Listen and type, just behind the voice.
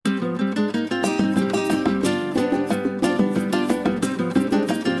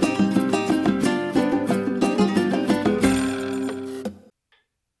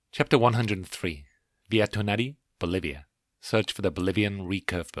Chapter 103. Via Tunari, Bolivia. Search for the Bolivian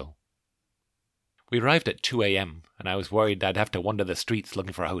Recurvebill. We arrived at 2 a.m, and I was worried I'd have to wander the streets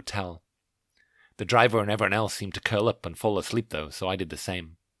looking for a hotel. The driver and everyone else seemed to curl up and fall asleep though, so I did the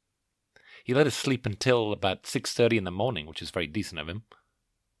same. He let us sleep until about 6:30 in the morning, which was very decent of him.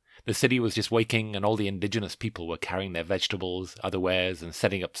 The city was just waking, and all the indigenous people were carrying their vegetables, other wares, and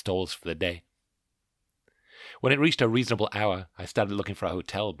setting up stalls for the day. When it reached a reasonable hour, I started looking for a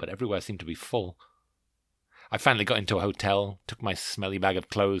hotel, but everywhere seemed to be full. I finally got into a hotel, took my smelly bag of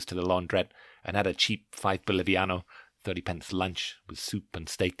clothes to the laundrette, and had a cheap 5 Boliviano, 30p lunch, with soup and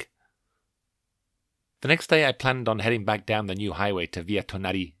steak. The next day I planned on heading back down the new highway to Via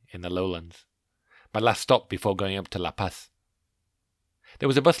Tunari in the lowlands, my last stop before going up to La Paz. There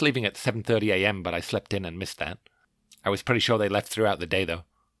was a bus leaving at 7:30 a.m, but I slept in and missed that. I was pretty sure they left throughout the day though.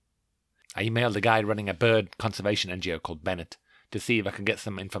 I emailed a guy running a bird conservation NGO called Bennett to see if I could get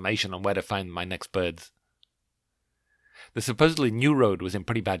some information on where to find my next birds. The supposedly new road was in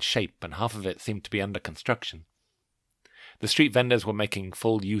pretty bad shape, and half of it seemed to be under construction. The street vendors were making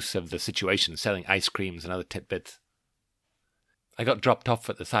full use of the situation, selling ice creams and other tidbits. I got dropped off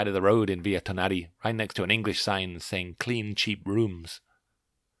at the side of the road in Via Tunari, right next to an English sign saying clean, cheap rooms.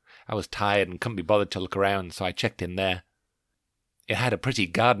 I was tired and couldn't be bothered to look around, so I checked in there. It had a pretty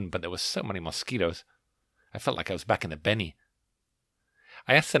garden, but there were so many mosquitoes. I felt like I was back in the Beni.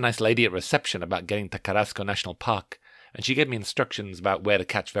 I asked the nice lady at reception about getting to Carrasco National Park, and she gave me instructions about where to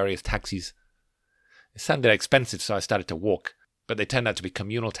catch various taxis. It sounded expensive, so I started to walk, but they turned out to be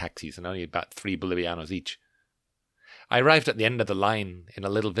communal taxis and only about 3 Bolivianos each. I arrived at the end of the line in a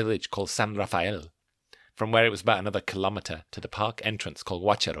little village called San Rafael, from where it was about another kilometre to the park entrance called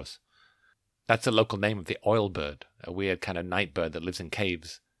Guacharos. That's the local name of the oil bird, a weird kind of night bird that lives in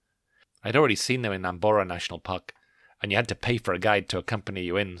caves. I'd already seen them in Ambora National Park, and you had to pay for a guide to accompany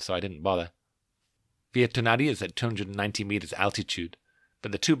you in, so I didn't bother. Via Tunari is at 290 metres altitude,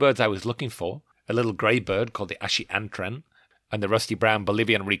 but the two birds I was looking for, a little grey bird called the Ashi Antren, and the rusty brown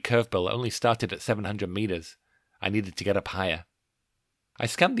Bolivian Recurvebill, only started at 700 metres. I needed to get up higher. I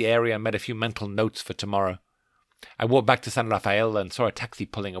scanned the area and made a few mental notes for tomorrow. I walked back to San Rafael and saw a taxi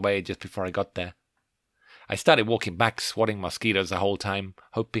pulling away just before I got there. I started walking back, swatting mosquitoes the whole time,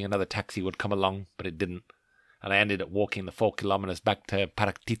 hoping another taxi would come along, but it didn't, and I ended up walking the 4 kilometres back to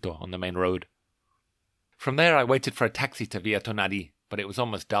Paractito on the main road. From there I waited for a taxi to Via Tunari, but it was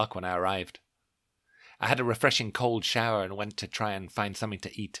almost dark when I arrived. I had a refreshing cold shower and went to try and find something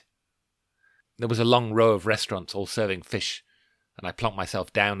to eat. There was a long row of restaurants all serving fish, and I plonked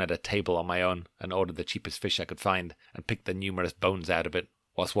myself down at a table on my own and ordered the cheapest fish I could find and picked the numerous bones out of it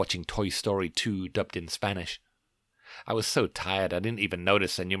whilst watching Toy Story 2 dubbed in Spanish. I was so tired I didn't even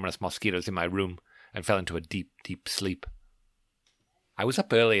notice the numerous mosquitoes in my room and fell into a deep, deep sleep. I was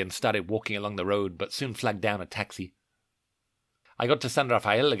up early and started walking along the road, but soon flagged down a taxi. I got to San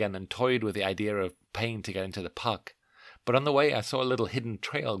Rafael again and toyed with the idea of paying to get into the park, but on the way I saw a little hidden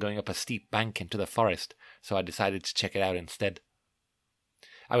trail going up a steep bank into the forest, so I decided to check it out instead.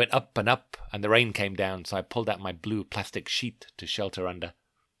 I went up, and the rain came down, so I pulled out my blue plastic sheet to shelter under.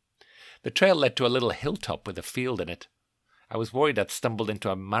 The trail led to a little hilltop with a field in it. I was worried I'd stumbled into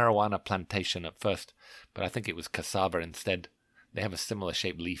a marijuana plantation at first, but I think it was cassava instead. They have a similar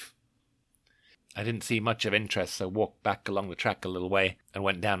shaped leaf. I didn't see much of interest, so walked back along the track a little way and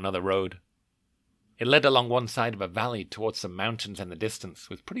went down another road. It led along one side of a valley towards some mountains in the distance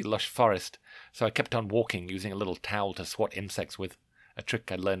with pretty lush forest, so I kept on walking using a little towel to swat insects with, a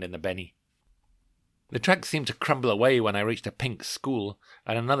trick I'd learned in the Beni. The track seemed to crumble away when I reached a pink school,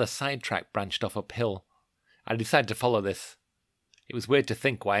 and another side track branched off uphill. I decided to follow this. It was weird to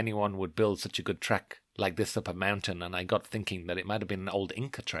think why anyone would build such a good track like this up a mountain, and I got thinking that it might have been an old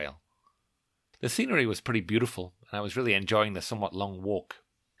Inca trail. The scenery was pretty beautiful, and I was really enjoying the somewhat long walk.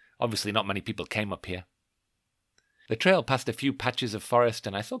 Obviously not many people came up here. The trail passed a few patches of forest,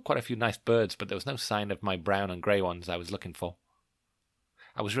 and I saw quite a few nice birds, but there was no sign of my brown and grey ones I was looking for.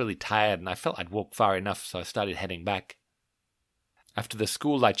 I was really tired, and I felt I'd walked far enough, so I started heading back. After the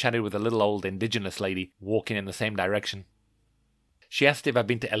school, I chatted with a little old indigenous lady walking in the same direction. She asked if I'd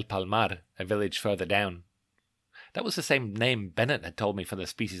been to El Palmar, a village further down. That was the same name Bennett had told me for the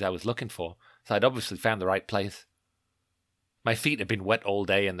species I was looking for, so I'd obviously found the right place. My feet had been wet all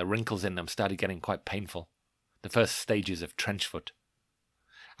day, and the wrinkles in them started getting quite painful. The first stages of trench foot.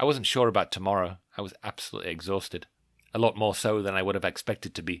 I wasn't sure about tomorrow. I was absolutely exhausted. A lot more so than I would have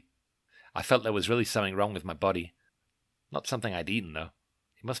expected to be. I felt there was really something wrong with my body. Not something I'd eaten, though.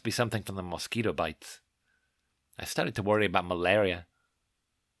 It must be something from the mosquito bites. I started to worry about malaria.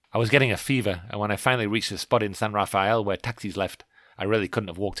 I was getting a fever, and when I finally reached the spot in San Rafael where taxis left, I really couldn't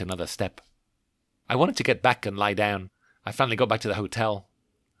have walked another step. I wanted to get back and lie down. I finally got back to the hotel.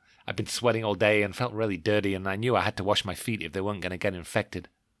 I'd been sweating all day and felt really dirty, and I knew I had to wash my feet if they weren't going to get infected.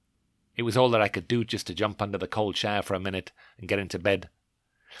 It was all that I could do, just to jump under the cold shower for a minute and get into bed.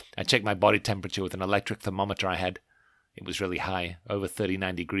 I checked my body temperature with an electric thermometer I had. It was really high, over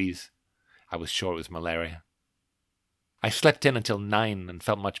 39 degrees. I was sure it was malaria. I slept in until 9 and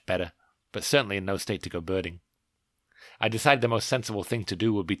felt much better, but certainly in no state to go birding. I decided the most sensible thing to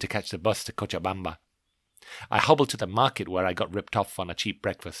do would be to catch the bus to Cochabamba. I hobbled to the market where I got ripped off on a cheap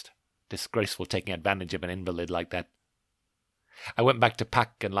breakfast. Disgraceful taking advantage of an invalid like that. I went back to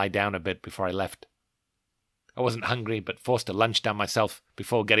pack and lie down a bit before I left. I wasn't hungry, but forced a lunch down myself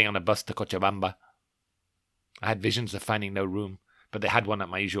before getting on a bus to Cochabamba. I had visions of finding no room, but they had one at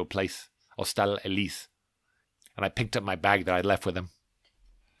my usual place, Hostal Elise, and I picked up my bag that I'd left with them.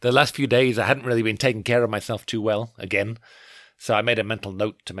 The last few days I hadn't really been taking care of myself too well, again, so I made a mental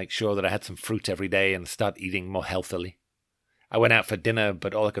note to make sure that I had some fruit every day and start eating more healthily. I went out for dinner,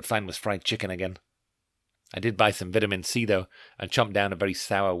 but all I could find was fried chicken again. I did buy some vitamin C, though, and chomped down a very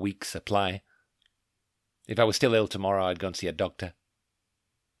sour week's supply. If I was still ill tomorrow, I'd go and see a doctor.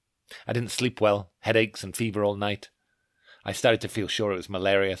 I didn't sleep well, headaches and fever all night. I started to feel sure it was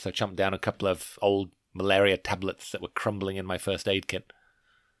malaria, so I chomped down a couple of old malaria tablets that were crumbling in my first aid kit.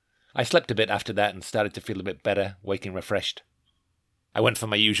 I slept a bit after that and started to feel a bit better, waking refreshed. I went for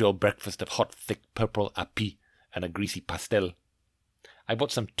my usual breakfast of hot, thick purple api and a greasy pastel. I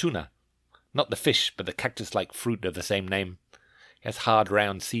bought some tuna, not the fish, but the cactus-like fruit of the same name. It has hard,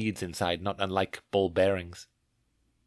 round seeds inside, not unlike ball bearings.